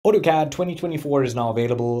AutoCAD 2024 is now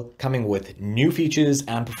available, coming with new features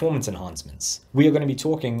and performance enhancements. We are going to be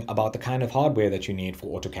talking about the kind of hardware that you need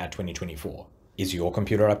for AutoCAD 2024. Is your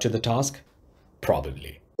computer up to the task?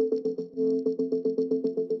 Probably.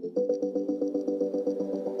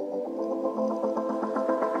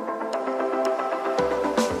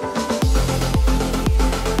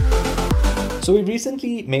 So we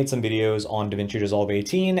recently made some videos on DaVinci Resolve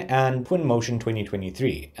 18 and Twinmotion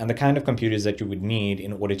 2023 and the kind of computers that you would need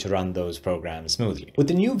in order to run those programs smoothly. With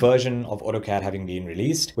the new version of AutoCAD having been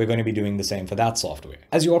released, we're going to be doing the same for that software.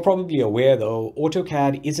 As you are probably aware though,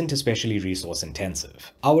 AutoCAD isn't especially resource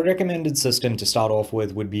intensive. Our recommended system to start off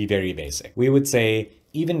with would be very basic. We would say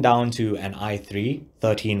even down to an i3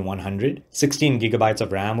 13100, 16 gigabytes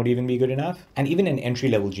of RAM would even be good enough, and even an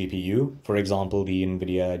entry-level GPU, for example the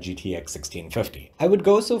NVIDIA GTX 1650. I would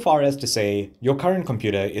go so far as to say your current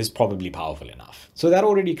computer is probably powerful enough. So that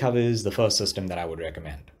already covers the first system that I would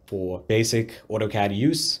recommend. For basic AutoCAD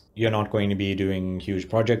use, you're not going to be doing huge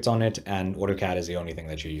projects on it, and AutoCAD is the only thing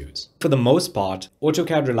that you use. For the most part,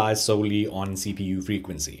 AutoCAD relies solely on CPU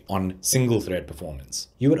frequency, on single thread performance.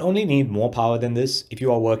 You would only need more power than this if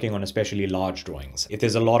you are working on especially large drawings, if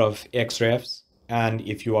there's a lot of XREFs, and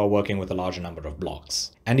if you are working with a larger number of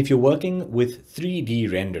blocks. And if you're working with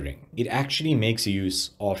 3D rendering, it actually makes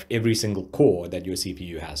use of every single core that your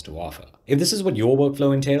CPU has to offer. If this is what your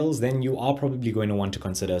workflow entails, then you are probably going to want to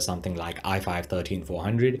consider something like i5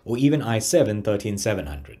 13400 or even i7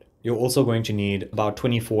 13700. You're also going to need about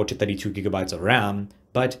 24 to 32 gigabytes of RAM,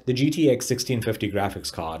 but the GTX 1650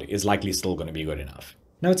 graphics card is likely still going to be good enough.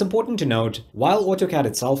 Now, it's important to note, while AutoCAD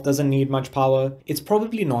itself doesn't need much power, it's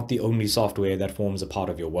probably not the only software that forms a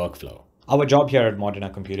part of your workflow. Our job here at Modena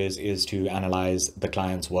Computers is to analyze the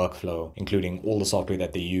client's workflow, including all the software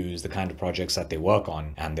that they use, the kind of projects that they work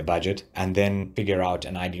on, and their budget, and then figure out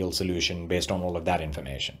an ideal solution based on all of that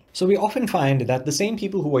information. So we often find that the same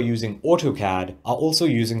people who are using AutoCAD are also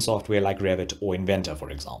using software like Revit or Inventor, for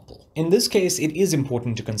example. In this case, it is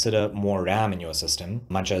important to consider more RAM in your system.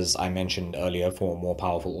 Much as I mentioned earlier, for more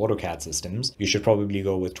powerful AutoCAD systems, you should probably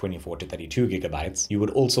go with 24 to 32 gigabytes. You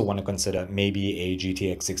would also want to consider maybe a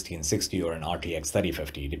GTX 1660 or an RTX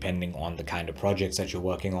 3050, depending on the kind of projects that you're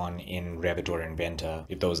working on in Revit or Inventor,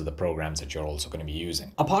 if those are the programs that you're also going to be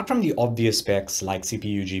using. Apart from the obvious specs like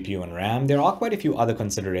CPU, GPU, and RAM, there are quite a few other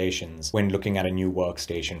considerations when looking at a new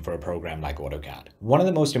workstation for a program like AutoCAD. One of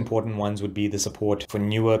the most important ones would be the support for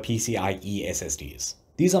newer PCIe SSDs.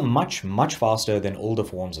 These are much faster than older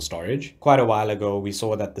forms of storage. Quite a while ago, we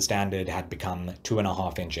saw that the standard had become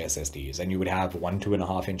 2.5-inch SSDs, and you would have one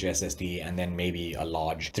 2.5-inch SSD and then maybe a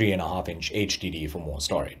large 3.5-inch HDD for more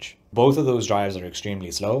storage. Both of those drives are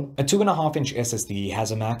extremely slow. A 2.5-inch SSD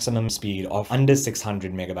has a maximum speed of under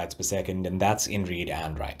 600 megabytes per second, and that's in read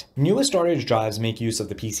and write. Newer storage drives make use of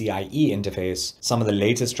the PCIe interface, some of the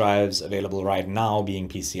latest drives available right now being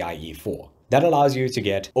PCIe 4. That allows you to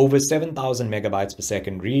get over 7,000 megabytes per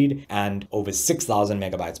second read and over 6,000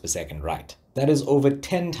 megabytes per second write. That is over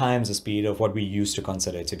 10 times the speed of what we used to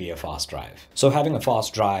consider to be a fast drive. So having a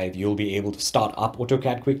fast drive, you'll be able to start up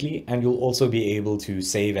AutoCAD quickly, and you'll also be able to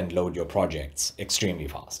save and load your projects extremely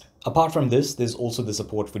fast. Apart from this, there's also the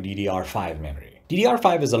support for DDR5 memory.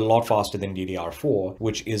 DDR5 is a lot faster than DDR4,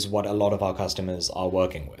 which is what a lot of our customers are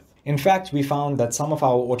working with. In fact, we found that some of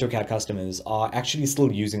our AutoCAD customers are actually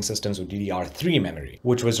still using systems with DDR3 memory,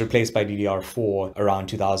 which was replaced by DDR4 around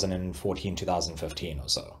 2014, 2015 or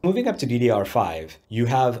so. Moving up to DDR5, you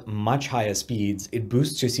have much higher speeds, it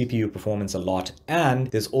boosts your CPU performance a lot,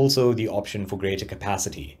 and there's also the option for greater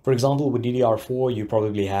capacity. For example, with DDR4, you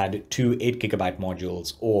probably had two 8GB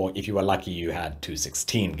modules, or if you were lucky, you had two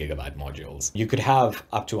 16GB modules. You could have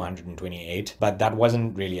up to 128, but that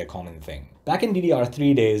wasn't really a common thing. Back in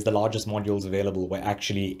DDR3 days, the largest modules available were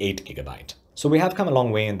actually 8GB. So we have come a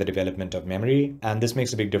long way in the development of memory, and this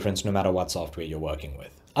makes a big difference no matter what software you're working with.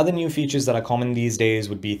 Other new features that are common these days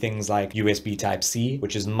would be things like USB Type-C,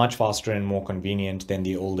 which is much faster and more convenient than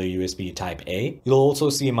the older USB Type-A. You'll also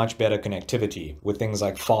see much better connectivity with things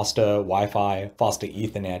like faster Wi-Fi, faster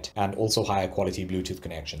Ethernet, and also higher quality Bluetooth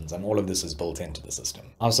connections, and all of this is built into the system.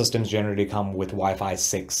 Our systems generally come with Wi-Fi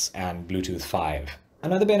 6 and Bluetooth 5.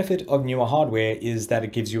 Another benefit of newer hardware is that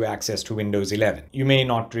it gives you access to Windows 11. You may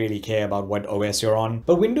not really care about what OS you're on,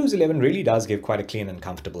 but Windows 11 really does give quite a clean and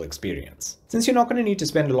comfortable experience. Since you're not going to need to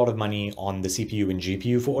spend a lot of money on the CPU and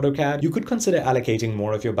GPU for AutoCAD, you could consider allocating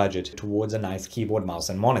more of your budget towards a nice keyboard, mouse,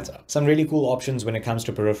 and monitor. Some really cool options when it comes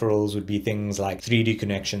to peripherals would be things like 3D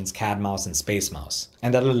connections, CAD mouse, and space mouse.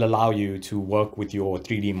 And that'll allow you to work with your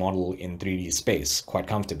 3D model in 3D space quite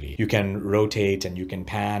comfortably. You can rotate and you can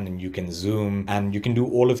pan and you can zoom and you can do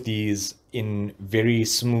all of these in very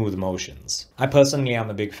smooth motions. I personally am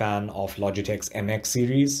a big fan of Logitech's MX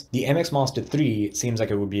series. The MX Master 3 seems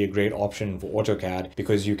like it would be a great option for AutoCAD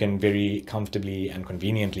because you can very comfortably and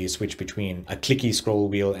conveniently switch between a clicky scroll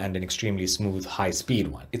wheel and an extremely smooth high-speed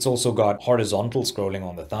one. It's also got horizontal scrolling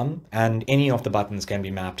on the thumb, and any of the buttons can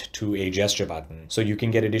be mapped to a gesture button, so you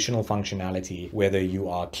can get additional functionality whether you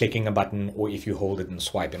are clicking a button or if you hold it and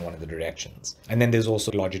swipe in one of the directions. And then there's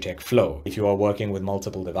also Logitech Flow. If you are working with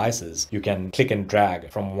multiple devices, you can click and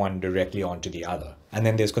drag from one directly onto the other. And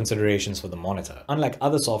then there's considerations for the monitor. Unlike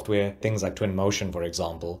other software, things like Twinmotion, for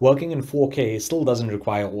example, working in 4K still doesn't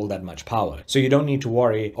require all that much power. So you don't need to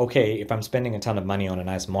worry, okay, if I'm spending a ton of money on a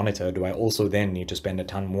nice monitor, do I also then need to spend a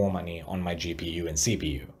ton more money on my GPU and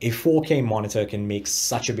CPU? A 4K monitor can make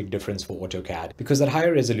such a big difference for AutoCAD because that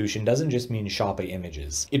higher resolution doesn't just mean sharper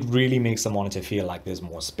images. It really makes the monitor feel like there's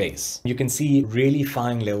more space. You can see really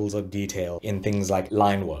fine levels of detail in things like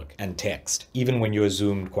line work and text, even when you're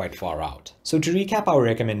zoomed quite far out. So to recap our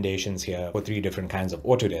recommendations here for 3 different kinds of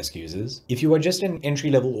Autodesk users. If you are just an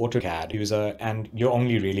entry-level AutoCAD user and you're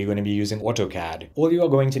only really going to be using AutoCAD, all you are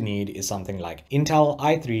going to need is something like Intel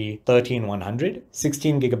i3 13100,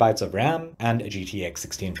 16 gigabytes of RAM, and a GTX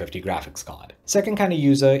 1650 graphics card. Second kind of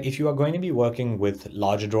user, if you are going to be working with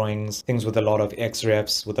larger drawings, things with a lot of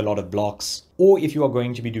XREFs, with a lot of blocks, or if you are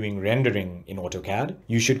going to be doing rendering in AutoCAD,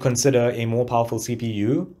 you should consider a more powerful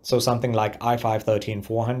CPU, so something like i5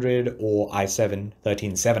 13400 or i7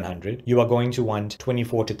 13700. You are going to want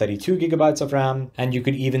 24 to 32 gigabytes of RAM, and you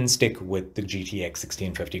could even stick with the GTX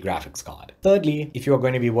 1650 graphics card. Thirdly, if you are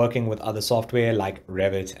going to be working with other software like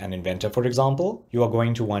Revit and Inventor, for example, you are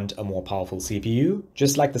going to want a more powerful CPU,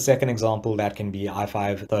 just like the second example that can be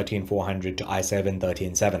i5 13400 to i7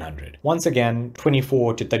 13700. Once again,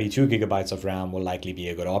 24 to 32 gigabytes of RAM will likely be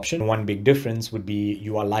a good option. One big difference would be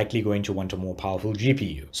you are likely going to want a more powerful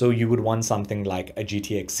GPU. So you would want something like a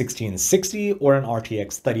GTX 1660 or an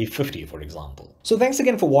RTX 3050, for example. So thanks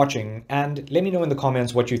again for watching, and let me know in the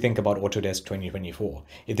comments what you think about Autodesk 2024.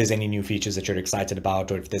 If there's any new features that you're excited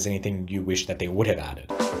about, or if there's anything you wish that they would have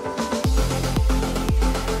added.